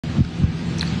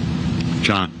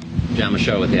John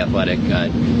Michaud with The Athletic.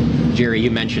 Jerry,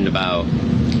 you mentioned about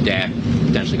Dak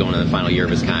potentially going to the final year of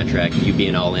his contract, you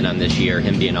being all in on this year,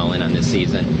 him being all in on this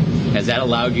season. Has that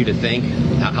allowed you to think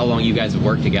how long you guys have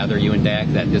worked together, you and Dak,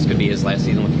 that this could be his last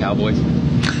season with the Cowboys?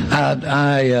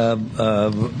 I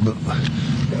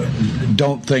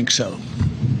don't think so.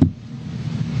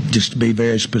 Just to be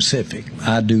very specific,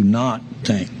 I do not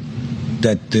think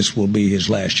that this will be his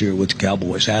last year with the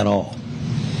Cowboys at all.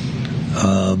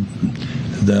 Am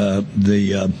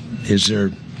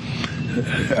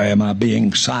I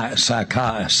being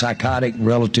psychotic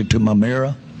relative to my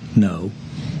mirror? No.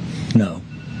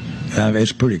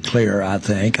 It's pretty clear, I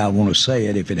think. I want to say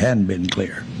it if it hadn't been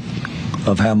clear,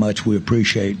 of how much we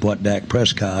appreciate what Dak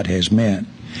Prescott has meant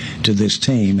to this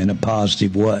team in a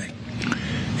positive way.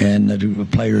 And the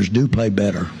players do play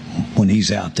better when he's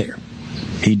out there.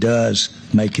 He does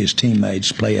make his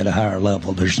teammates play at a higher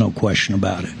level. There's no question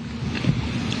about it.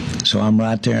 So I'm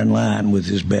right there in line with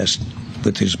his best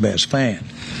fan.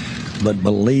 But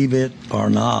believe it or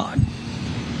not,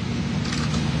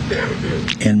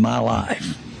 in my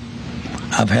life,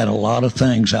 I've had a lot of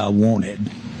things I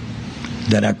wanted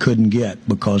that I couldn't get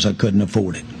because I couldn't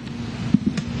afford it.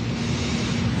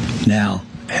 Now,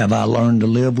 have I learned to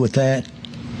live with that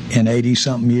in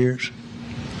 80-something years?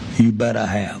 You bet I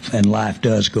have, and life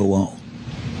does go on.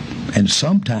 And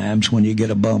sometimes when you get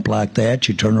a bump like that,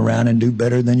 you turn around and do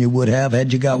better than you would have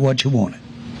had you got what you wanted.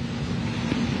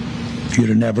 You'd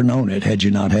have never known it had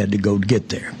you not had to go get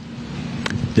there.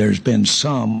 There's been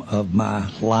some of my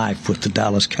life with the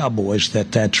Dallas Cowboys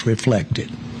that's reflected.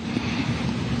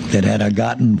 That had I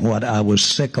gotten what I was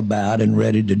sick about and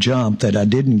ready to jump that I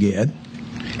didn't get,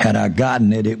 had I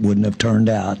gotten it, it wouldn't have turned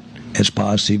out as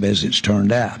positive as it's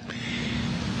turned out.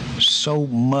 So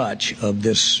much of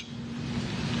this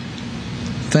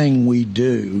thing we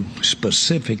do,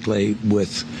 specifically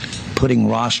with putting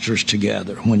rosters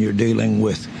together, when you're dealing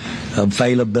with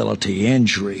availability,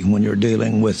 injury, when you're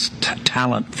dealing with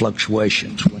talent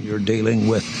fluctuations, when you're dealing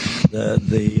with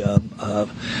the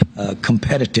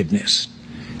competitiveness,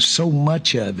 so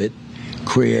much of it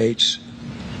creates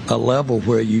a level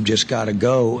where you just got to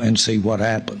go and see what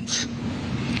happens.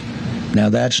 Now,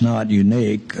 that's not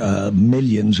unique.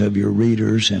 Millions of your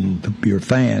readers and your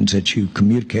fans that you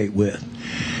communicate with,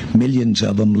 millions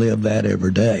of them live that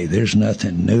every day. There's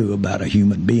nothing new about a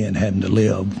human being having to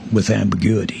live with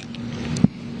ambiguity.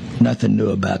 Nothing new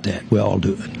about that. We all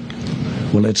do it.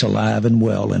 Well, it's alive and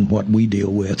well in what we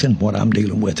deal with and what I'm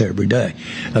dealing with every day.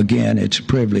 Again, it's a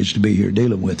privilege to be here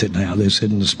dealing with it now. This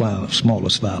isn't the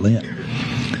smallest violin.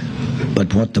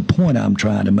 But what the point I'm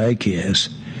trying to make is,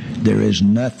 there is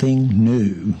nothing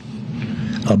new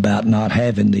about not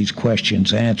having these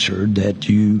questions answered that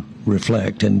you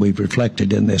reflect, and we've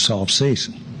reflected in this off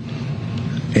season.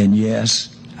 And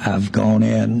yes, I've gone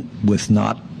in with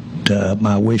not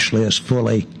my wish list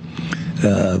fully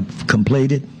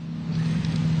completed,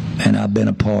 and I've been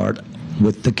a part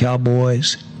with the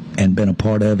Cowboys and been a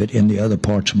part of it in the other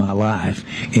parts of my life,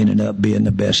 ended up being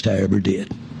the best I ever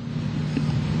did.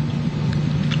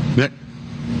 Nick?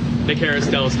 Nick Harris,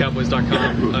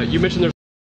 DallasCowboys.com. You mentioned there's